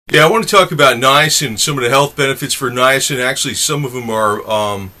Yeah, I want to talk about niacin, some of the health benefits for niacin. Actually, some of them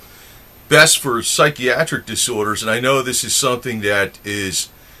are best for psychiatric disorders, and I know this is something that is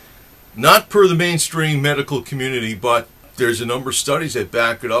not per the mainstream medical community, but there's a number of studies that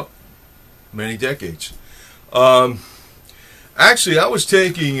back it up many decades. Actually, I was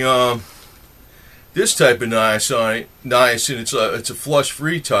taking this type of niacin. It's a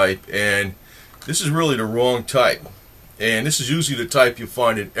flush-free type, and this is really the wrong type. And this is usually the type you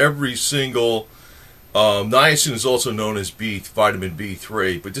find in every single, niacin is also known as vitamin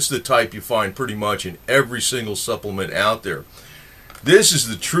B3, but this is the type you find pretty much in every single supplement out there. This is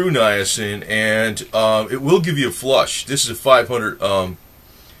the true niacin, and it will give you a flush. This is a 500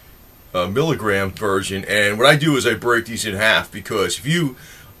 milligram version, and what I do is I break these in half, because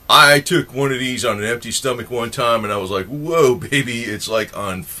I took one of these on an empty stomach one time, and I was like, whoa, baby, it's like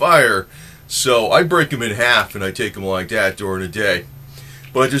on fire. So I break them in half and I take them like that during the day.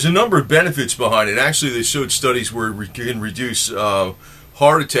 But there's a number of benefits behind it. Actually, they showed studies where we can reduce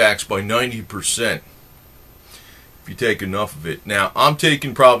heart attacks by 90% if you take enough of it. Now, I'm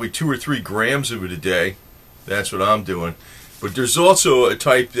taking probably 2 or 3 grams of it a day. That's what I'm doing. But there's also a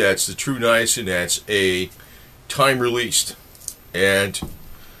type that's the true niacin that's a time released. And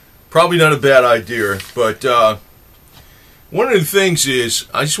probably not a bad idea, but one of the things is,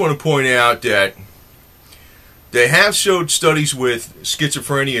 I just want to point out that they have showed studies with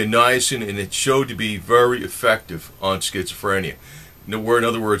schizophrenia and niacin, and it showed to be very effective on schizophrenia. In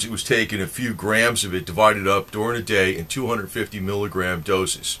other words, it was taking a few grams of it, divided up during a day in 250 milligram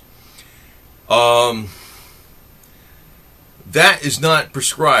doses. That is not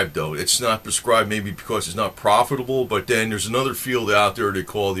prescribed, though. It's not prescribed maybe because it's not profitable, but then there's another field out there they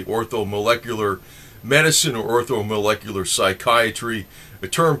call the orthomolecular medicine or orthomolecular psychiatry, a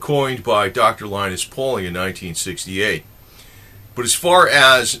term coined by Dr. Linus Pauling in 1968. But as far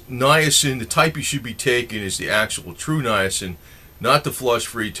as niacin, the type you should be taking is the actual true niacin, not the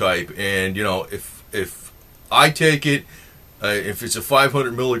flush-free type. And you know, if I take it, if it's a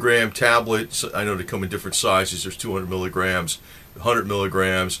 500 milligram tablet, I know they come in different sizes. There's 200 milligrams, 100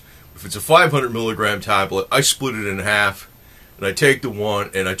 milligrams. If it's a 500 milligram tablet, I split it in half. And I take the one,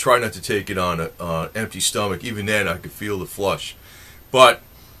 and I try not to take it on an empty stomach. Even then, I could feel the flush. But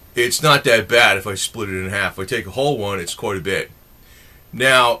it's not that bad if I split it in half. If I take a whole one, it's quite a bit.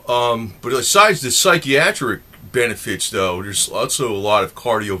 Now, but besides the psychiatric benefits, though, there's also a lot of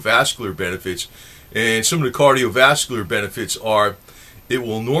cardiovascular benefits. And some of the cardiovascular benefits are, it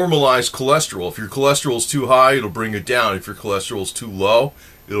will normalize cholesterol. If your cholesterol is too high, it'll bring it down. If your cholesterol is too low,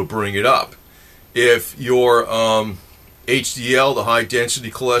 it'll bring it up. If your HDL, the high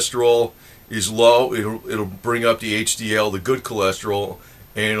density cholesterol, is low, it'll bring up the HDL, the good cholesterol,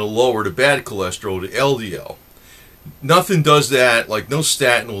 and it'll lower the bad cholesterol, the LDL. Nothing does that, like no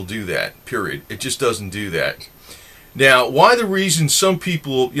statin will do that, period. It just doesn't do that. Now, why the reason some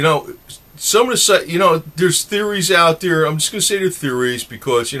people, some of the, there's theories out there. I'm just going to say they're theories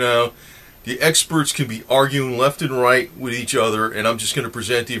because, the experts can be arguing left and right with each other, and I'm just going to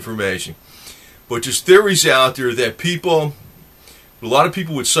present the information. But there's theories out there that a lot of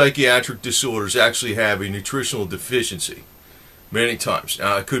people with psychiatric disorders actually have a nutritional deficiency many times.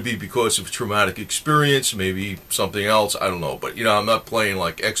 Now, it could be because of traumatic experience, maybe something else, I don't know. But, I'm not playing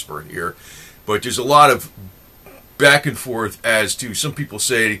like expert here. But there's a lot of back and forth as to, some people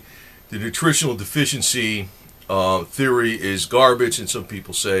say the nutritional deficiency theory is garbage, and some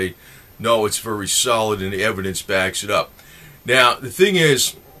people say, no, it's very solid and the evidence backs it up. Now, the thing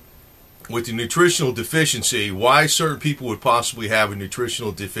is, with the nutritional deficiency, why certain people would possibly have a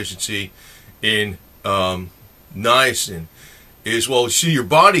nutritional deficiency in niacin is, well, see, your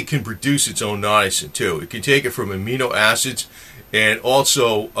body can produce its own niacin too. It can take it from amino acids, and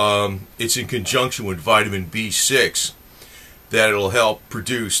also it's in conjunction with vitamin B6 that it'll help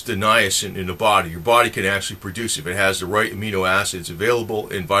produce the niacin in the body. Your body can actually produce it if it has the right amino acids available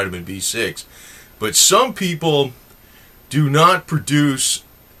in vitamin B6. But some people do not produce.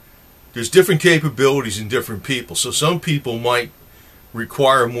 There's different capabilities in different people. So some people might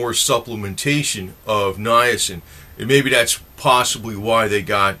require more supplementation of niacin. And maybe that's possibly why they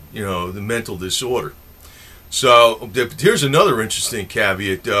got, the mental disorder. So here's another interesting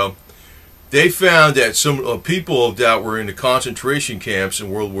caveat, though. They found that some people that were in the concentration camps in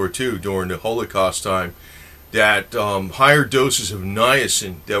World War II during the Holocaust time, that higher doses of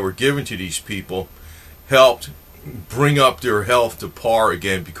niacin that were given to these people helped bring up their health to par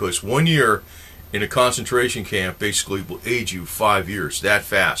again, because 1 year in a concentration camp basically will age you 5 years, that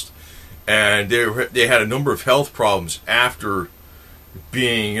fast. And they had a number of health problems after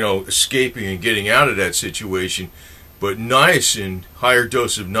being, escaping and getting out of that situation. But niacin, higher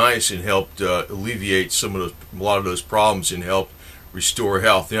dose of niacin, helped alleviate a lot of those problems and help restore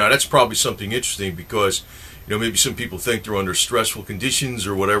health. Now that's probably something interesting because maybe some people think they're under stressful conditions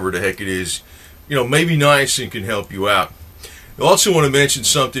or whatever the heck it is. Maybe niacin can help you out. I also want to mention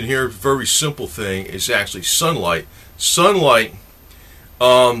something here. Very simple thing is actually sunlight. Sunlight.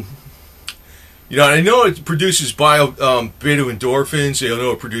 I know it produces beta endorphins. I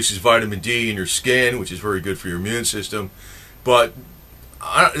know it produces vitamin D in your skin, which is very good for your immune system. But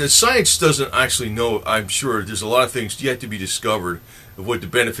the science doesn't actually know. I'm sure there's a lot of things yet to be discovered of what the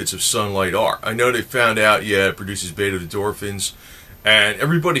benefits of sunlight are. I know they found out, it produces beta endorphins, and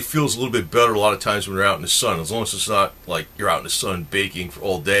everybody feels a little bit better a lot of times when they're out in the sun, as long as it's not like you're out in the sun baking for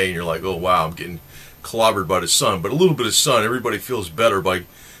all day and you're like, oh wow, I'm getting clobbered by the sun. But a little bit of sun, everybody feels better,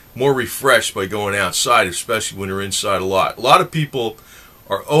 more refreshed by going outside, especially when they're inside a lot. A lot of people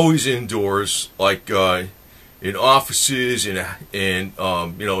are always indoors, like in offices and in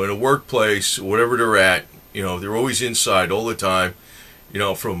a workplace, whatever they're at. They're always inside all the time,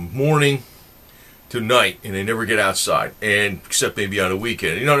 from morning to night, and they never get outside, and except maybe on a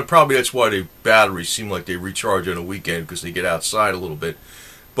weekend. Probably that's why the batteries seem like they recharge on a weekend, because they get outside a little bit.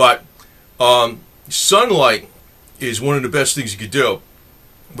 But sunlight is one of the best things you could do.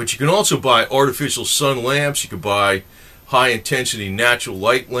 But you can also buy artificial sun lamps. You can buy high-intensity natural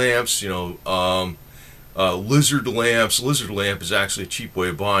light lamps, lizard lamps. Lizard lamp is actually a cheap way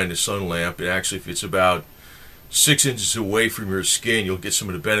of buying a sun lamp. And actually, if it's about 6 inches away from your skin, you'll get some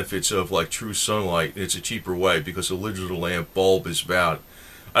of the benefits of like true sunlight. And it's a cheaper way because a lizard lamp bulb is about,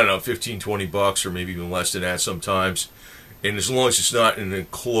 I don't know, $15-20 or maybe even less than that sometimes. And as long as it's not an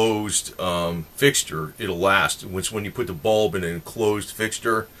enclosed fixture, it'll last. When you put the bulb in an enclosed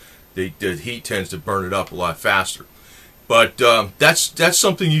fixture, the heat tends to burn it up a lot faster. But that's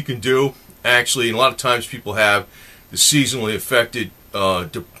something you can do, actually. And a lot of times people have the seasonally affected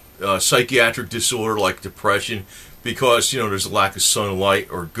psychiatric disorder like depression because, there's a lack of sunlight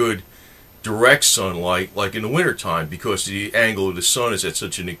or good direct sunlight, like in the wintertime, because the angle of the sun is at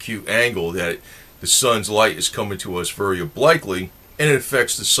such an acute angle that the sun's light is coming to us very obliquely, and it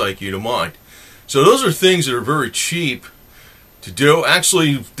affects the psyche of the mind. So those are things that are very cheap to do.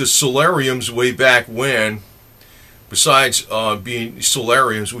 Actually, the solariums way back when, besides being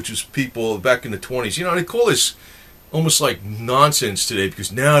solariums, which was people back in the 20s, they call this almost like nonsense today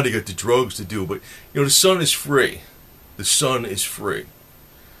because now they got the drugs to do. But, the sun is free. The sun is free.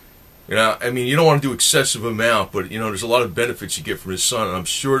 You don't want to do excessive amount, but, there's a lot of benefits you get from the sun, and I'm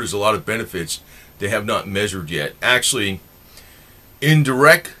sure there's a lot of benefits they have not measured yet. Actually,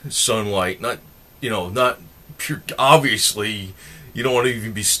 indirect sunlight, not pure, obviously, you don't want to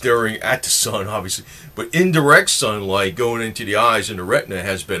even be staring at the sun, obviously, but indirect sunlight going into the eyes and the retina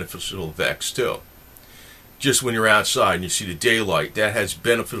has beneficial effects too. Just when you're outside and you see the daylight, that has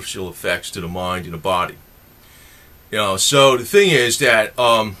beneficial effects to the mind and the body. So the thing is that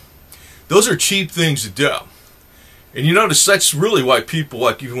those are cheap things to do. And you notice that's really why people,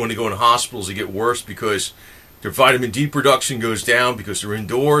 like even when they go in hospitals, they get worse because their vitamin D production goes down because they're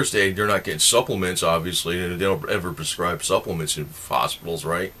indoors. They're not getting supplements, obviously, and they don't ever prescribe supplements in hospitals,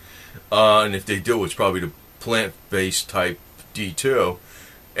 right? And if they do, it's probably the plant-based type D2.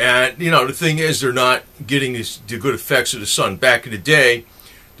 And, the thing is, they're not getting the good effects of the sun. Back in the day,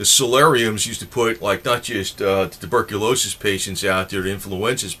 the solariums used to put, like, not just tuberculosis patients out there, the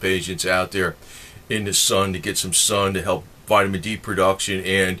influenza patients out there, in the sun to get some sun to help vitamin D production,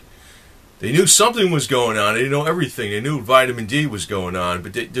 and they knew something was going on. They didn't know everything. They knew vitamin D was going on,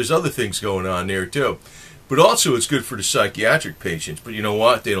 but there's other things going on there too. But also it's good for the psychiatric patients. But you know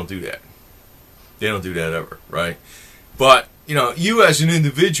what? They don't do that. They don't do that ever, right? But you as an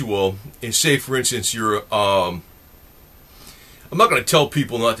individual, and say for instance you're I'm not going to tell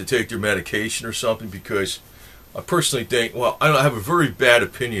people not to take their medication or something because I personally think, I have a very bad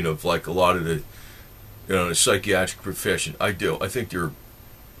opinion of like a lot of the the psychiatric profession. I do. I think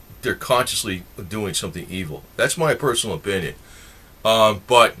they're consciously doing something evil. That's my personal opinion.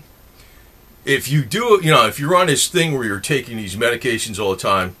 But if you do, if you're on this thing where you're taking these medications all the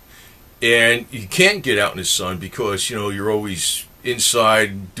time, and you can't get out in the sun because you're always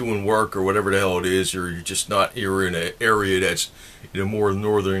inside doing work or whatever the hell it is, or you're in an area that's in a more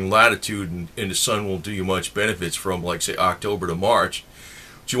northern latitude, and the sun won't do you much benefits from, like say October to March.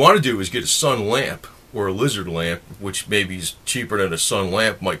 What you want to do is get a sun lamp or a lizard lamp, which maybe is cheaper than a sun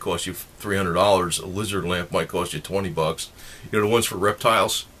lamp, might cost you $300. A lizard lamp might cost you $20. The ones for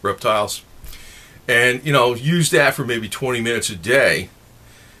reptiles. And, use that for maybe 20 minutes a day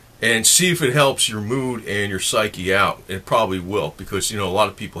and see if it helps your mood and your psyche out. It probably will, because, a lot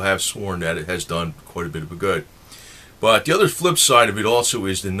of people have sworn that it has done quite a bit of good. But the other flip side of it also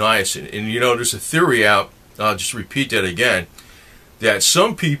is the niacin. And you know, there's a theory out, I'll just repeat that again, that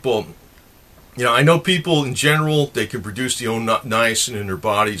some people, you know, I know people in general, they can produce their own niacin in their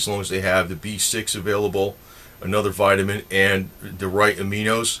body as long as they have the B6 available, another vitamin, and the right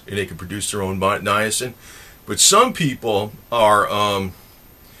aminos, and they can produce their own niacin. But some people are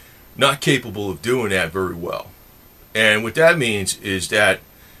not capable of doing that very well. And what that means is that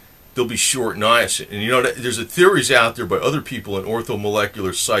they'll be short niacin. And you know, there's a theories out there by other people in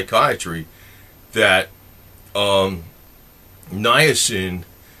orthomolecular psychiatry that niacin,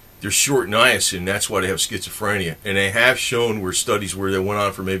 they're short niacin, that's why they have schizophrenia. And they have shown where studies where they went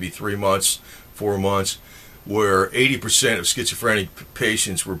on for maybe 3 months, 4 months, where 80% of schizophrenic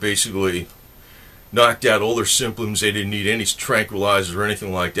patients were basically knocked out all their symptoms. They didn't need any tranquilizers or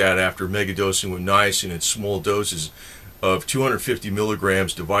anything like that after megadosing with niacin in small doses of 250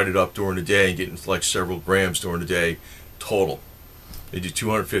 milligrams divided up during the day and getting like several grams during the day total. They did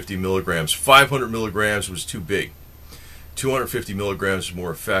 250 milligrams. 500 milligrams was too big. 250 milligrams is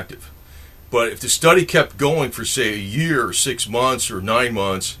more effective. But if the study kept going for, say, a year or 6 months or 9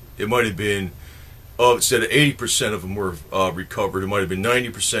 months, it might have been, instead of 80% of them were recovered, it might have been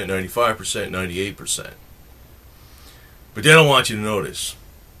 90%, 95%, 98%. But they don't want you to know this.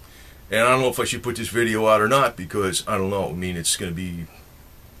 And I don't know if I should put this video out or not, because I don't know. I mean, it's going to be,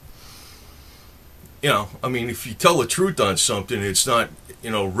 you know, I mean, if you tell the truth on something, it's not,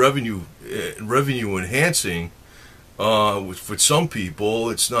 you know, revenue enhancing. For some people,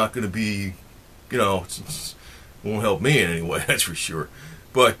 it's not going to be, you know, it won't help me in any way, that's for sure.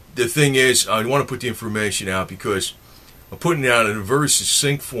 But the thing is, I want to put the information out because I'm putting it out in a very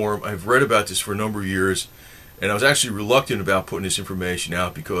succinct form. I've read about this for a number of years. And I was actually reluctant about putting this information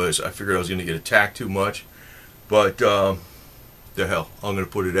out because I figured I was going to get attacked too much. But the hell, I'm going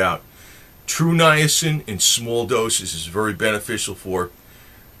to put it out. True niacin in small doses is very beneficial for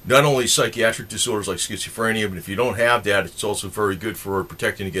not only psychiatric disorders like schizophrenia, but if you don't have that, it's also very good for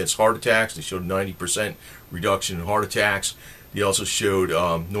protecting against heart attacks. They showed 90% reduction in heart attacks. They also showed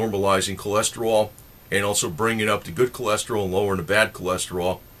normalizing cholesterol and also bringing up the good cholesterol and lowering the bad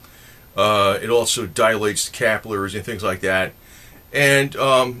cholesterol. It also dilates the capillaries and things like that. And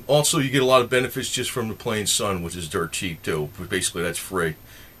also you get a lot of benefits just from the plain sun, which is dirt cheap too. But basically that's free.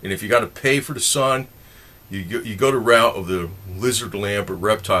 And if you got to pay for the sun, you go the route of the lizard lamp or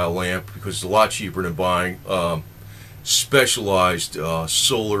reptile lamp because it's a lot cheaper than buying specialized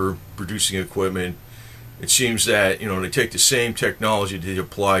solar producing equipment. It seems that, you know, they take the same technology they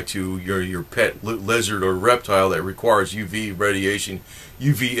apply to your pet lizard or reptile that requires UV radiation,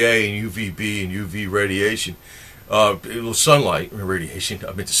 UVA and UVB and UV radiation, sunlight radiation.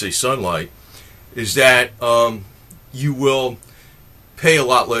 I meant to say sunlight. Is that you will pay a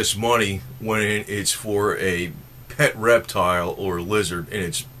lot less money when it's for a pet reptile or lizard, and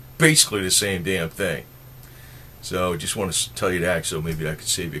it's basically the same damn thing. So I just want to tell you that, so maybe I could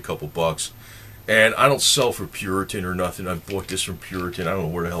save you a couple bucks. And I don't sell for Puritan or nothing. I bought this from Puritan. I don't know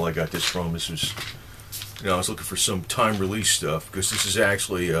where the hell I got this from. This was, you know, I was looking for some time release stuff because this is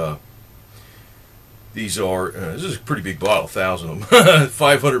actually, these are, this is a pretty big bottle, 1,000 of them,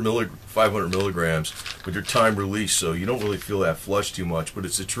 500 milligrams, but they're time release, so you don't really feel that flush too much. But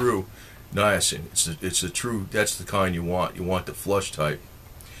it's a true niacin. It's a true. That's the kind you want. You want the flush type,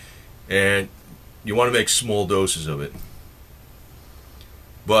 and you want to make small doses of it.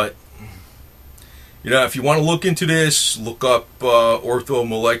 But you know, if you want to look into this, look up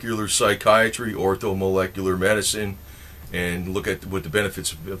orthomolecular psychiatry, orthomolecular medicine, and look at what the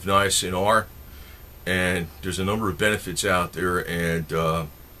benefits of niacin are. And there's a number of benefits out there, and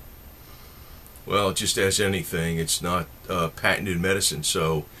well, just as anything, it's not patented medicine,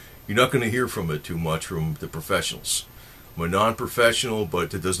 so you're not going to hear from it too much from the professionals. I'm a non-professional,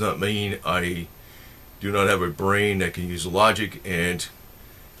 but that does not mean I do not have a brain that can use logic and,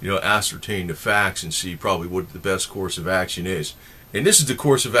 you know, ascertain the facts and see probably what the best course of action is. And this is the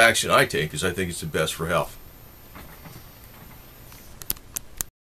course of action I take because I think it's the best for health.